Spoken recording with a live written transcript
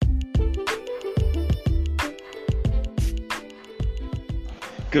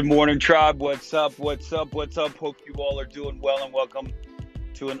Good morning, tribe. What's up? What's up? What's up? Hope you all are doing well and welcome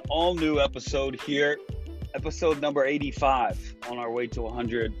to an all-new episode here. Episode number 85 on our way to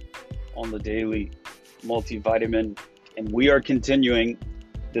 100 on the daily multivitamin. And we are continuing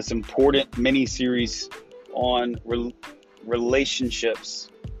this important mini-series on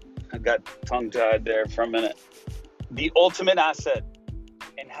relationships. I got tongue-tied there for a minute. The ultimate asset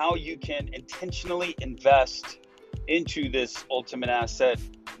and how you can intentionally invest into this ultimate asset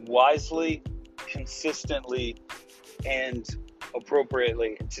wisely, consistently, and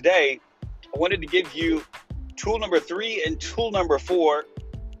appropriately. And today, I wanted to give you tool number 3 and tool number 4,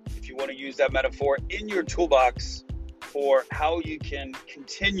 if you want to use that metaphor, in your toolbox for how you can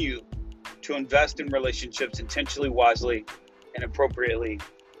continue to invest in relationships intentionally, wisely, and appropriately.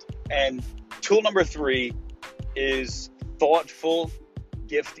 And tool number 3 is thoughtful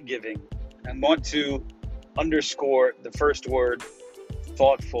gift giving. I want to underscore the first word,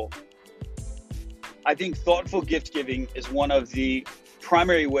 thoughtful. I think thoughtful gift giving is one of the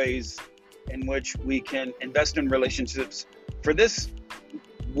primary ways in which we can invest in relationships for this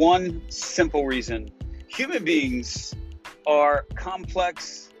one simple reason. Human beings are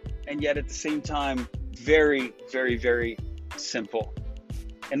complex and yet at the same time very, very, very simple.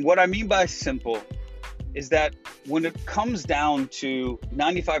 And what I mean by simple is that when it comes down to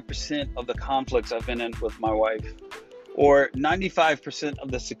 95% of the conflicts I've been in with my wife, or 95%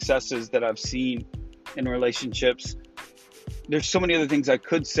 of the successes that I've seen in relationships, there's so many other things I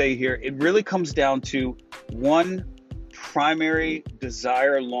could say here. It really comes down to one primary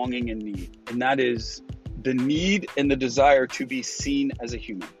desire, longing, and need. And that is the need and the desire to be seen as a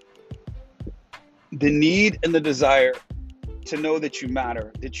human. The need and the desire to know that you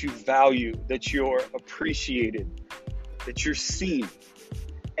matter, that you value, that you're appreciated, that you're seen.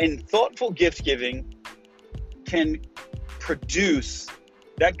 And thoughtful gift giving can produce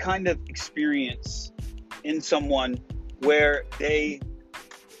that kind of experience in someone where they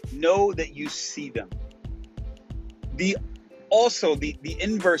know that you see them. The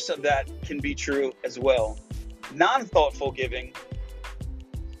inverse of that can be true as well. Non-thoughtful giving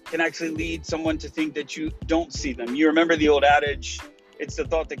can actually lead someone to think that you don't see them. You remember the old adage, it's the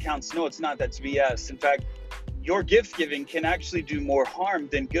thought that counts. No, it's not. That's BS. In fact, your gift giving can actually do more harm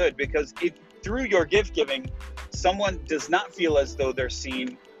than good, because if through your gift giving, someone does not feel as though they're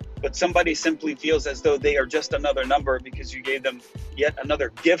seen, but somebody simply feels as though they are just another number because you gave them yet another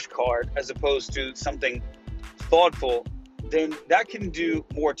gift card as opposed to something thoughtful, then that can do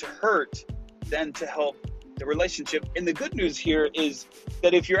more to hurt than to help the relationship. And the good news here is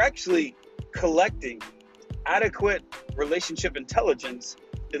that if you're actually collecting adequate relationship intelligence,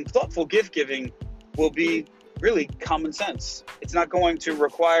 then thoughtful gift giving will be really common sense. It's not going to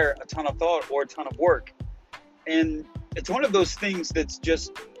require a ton of thought or a ton of work. And it's one of those things that's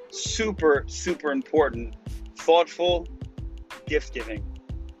just super, super important. Thoughtful gift giving.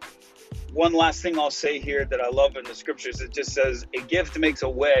 One last thing I'll say here that I love in the scriptures, it just says, a gift makes a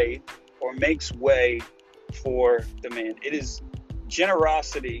way or makes way for the man. It is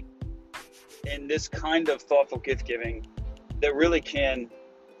generosity in this kind of thoughtful gift giving that really can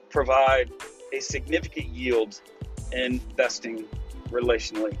provide a significant yield in investing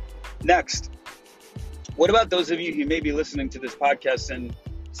relationally. Next, what about those of you who may be listening to this podcast and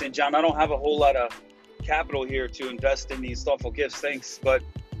saying, John, I don't have a whole lot of capital here to invest in these thoughtful gifts, thanks, but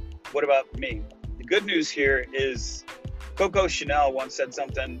what about me? The good news here is Coco Chanel once said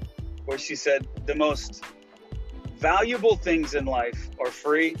something where she said, the most valuable things in life are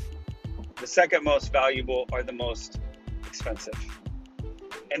free. The second most valuable are the most expensive.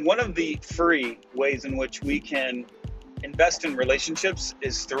 And one of the free ways in which we can invest in relationships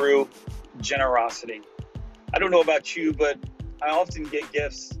is through generosity. I don't know about you, but I often get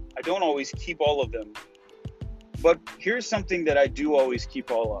gifts. I don't always keep all of them. But here's something that I do always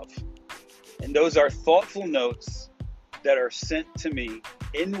keep all of. And those are thoughtful notes that are sent to me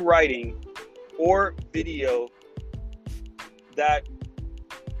in writing or video that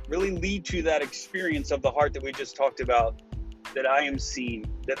really lead to that experience of the heart that we just talked about, that I am seen,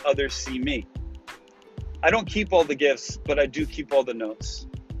 that others see me. I don't keep all the gifts, but I do keep all the notes.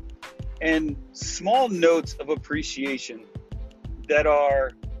 And small notes of appreciation that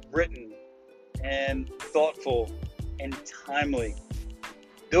are written and thoughtful and timely,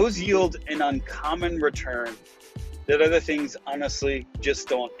 those yield an uncommon return that other things honestly just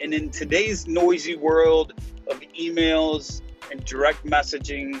don't. And in today's noisy world of emails and direct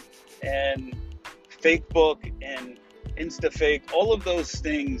messaging and Facebook and InstaFake, all of those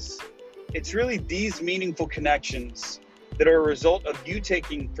things, it's really these meaningful connections that are a result of you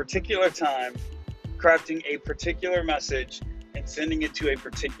taking particular time, crafting a particular message, and and sending it to a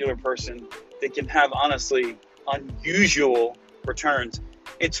particular person that can have, honestly, unusual returns.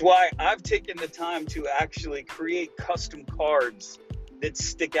 It's why I've taken the time to actually create custom cards that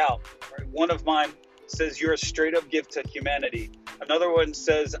stick out. Right? One of mine says, "You're a straight up gift to humanity." Another one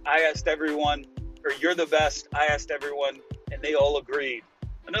says, "I asked everyone," or "You're the best. I asked everyone, and they all agreed."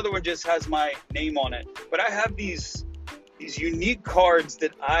 Another one just has my name on it. But I have these unique cards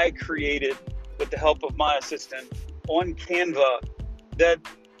that I created with the help of my assistant on Canva that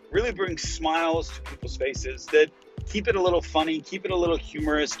really bring smiles to people's faces, that keep it a little funny, keep it a little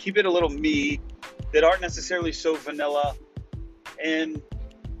humorous, keep it a little me, that aren't necessarily so vanilla. And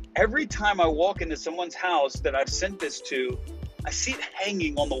every time I walk into someone's house that I've sent this to, I see it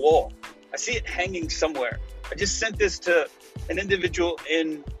hanging on the wall. I see it hanging somewhere. I just sent this to an individual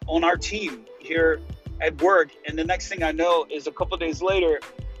on our team here at work, and the next thing I know is a couple of days later,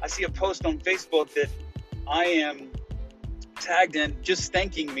 I see a post on Facebook that I am tagged in, just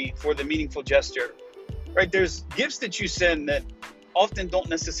thanking me for the meaningful gesture. Right? There's gifts that you send that often don't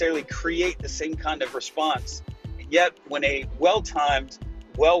necessarily create the same kind of response. And yet, when a well-timed,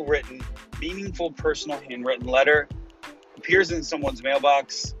 well-written, meaningful, personal handwritten letter appears in someone's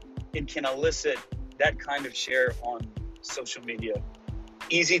mailbox, it can elicit that kind of share on social media.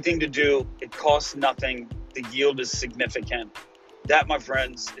 Easy thing to do. It costs nothing. The yield is significant. That, my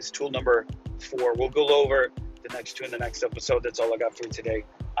friends, is tool number 4. We'll go over the next 2 in the next episode. That's all I got for you today.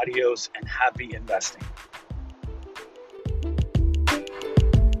 Adios and happy investing.